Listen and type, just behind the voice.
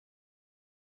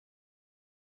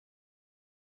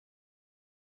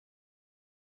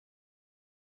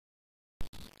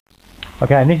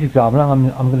Okay, in this example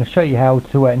I'm going to show you how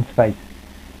to interface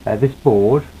this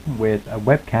board with a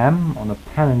webcam on a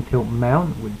pan and tilt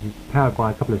mount, which is powered by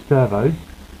a couple of servos,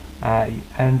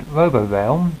 and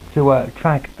RoboRealm to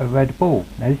track a red ball.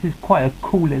 Now this is quite a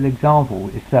cool little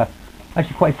example. It's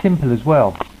actually quite simple as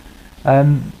well.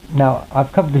 Now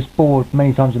I've covered this board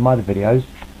many times in my other videos.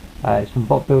 It's from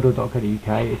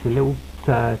botbuilder.co.uk. It's a little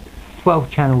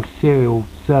 12 channel serial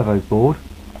servo board.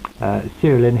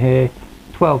 Serial in here,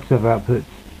 12 servo outputs,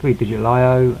 3 digital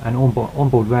I/O, and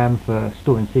onboard RAM for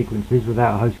storing sequences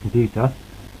without a host computer.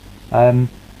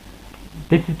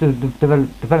 This is the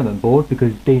development board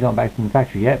because these aren't back in the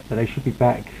factory yet, but they should be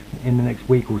back in the next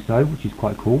week or so, which is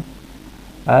quite cool.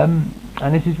 And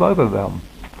this is RoboRealm.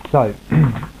 So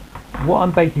what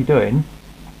I'm basically doing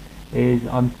is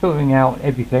I'm filtering out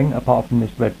everything apart from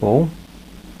this red ball.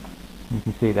 You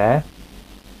can see there.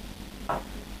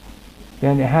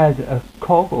 Then it has a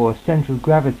cog or a centre of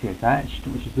gravity attached,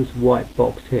 which is this white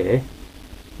box here,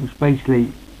 which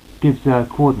basically gives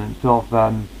coordinates of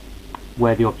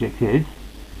where the object is.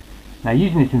 Now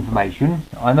using this information,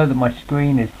 I know that my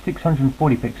screen is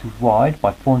 640 pixels wide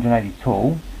by 480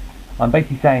 tall. I'm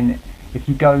basically saying if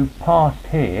you go past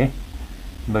here,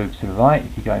 move to the right.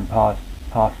 If you're going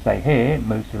past say here,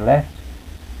 move to the left.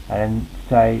 And then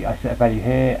say I set a value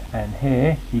here and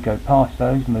here, you go past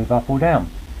those, move up or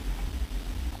down.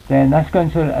 Then that's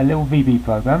going to a little VB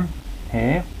program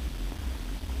here,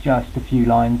 just a few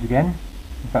lines again.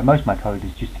 In fact, most of my code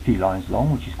is just a few lines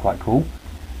long, which is quite cool.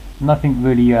 Nothing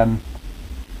really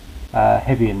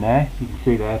heavy in there. You can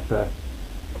see there for,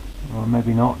 or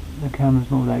maybe not, the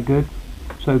camera's not that good.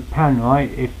 So pan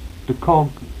right, if the cog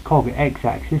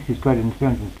x-axis is greater than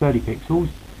 330 pixels,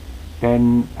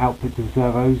 then output to the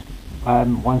servos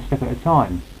one step at a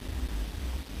time.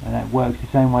 And that works the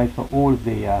same way for all of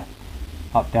the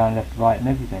up, down, left, right and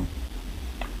everything.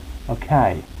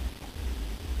 Okay,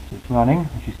 so it's running,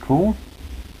 which is cool.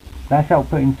 That's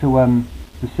output into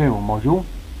the serial module.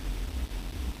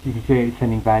 You can see it's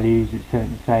sending values.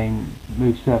 It's saying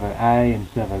move servo A and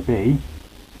servo B.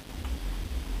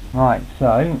 Right,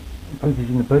 so put this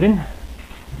in the pudding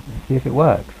and see if it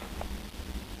works.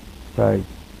 So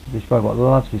this robot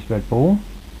loves this red ball.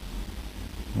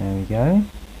 There we go,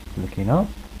 looking up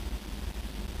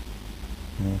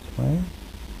this way.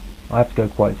 I have to go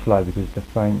quite slow because the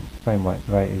frame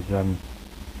rate is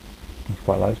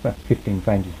quite low. It's about 15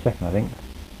 frames a second, I think.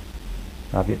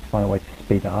 I've yet to find a way to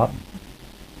speed that up.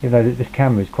 Even though this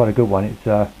camera is quite a good one, it's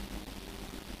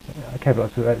capable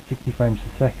up to about 60 frames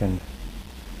a second.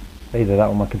 Either that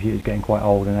or my computer's getting quite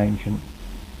old and ancient.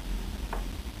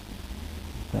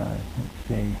 So let's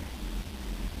see.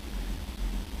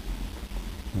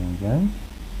 There we go.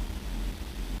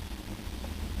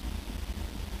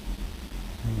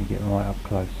 Let me get right up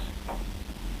close.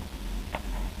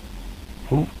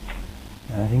 Oh,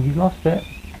 I think he's lost it.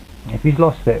 If he's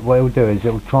lost it, what it will do is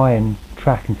it will try and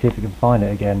track and see if it can find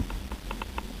it again.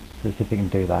 So let's see if it can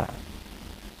do that.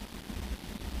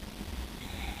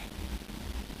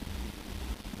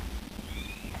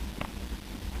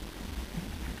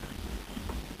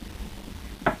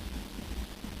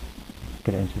 Let's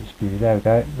get it into the screw. There we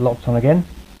go. Locked on again.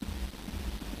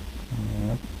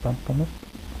 Bump on it.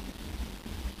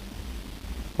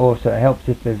 Also, it helps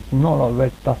if there's not a lot of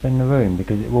red stuff in the room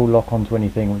because it will lock onto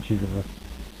anything which is of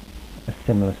a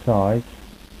similar size.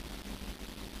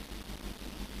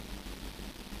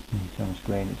 So on the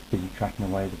screen it's busy tracking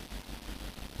away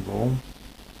the ball.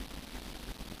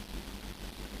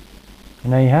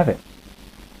 And there you have it.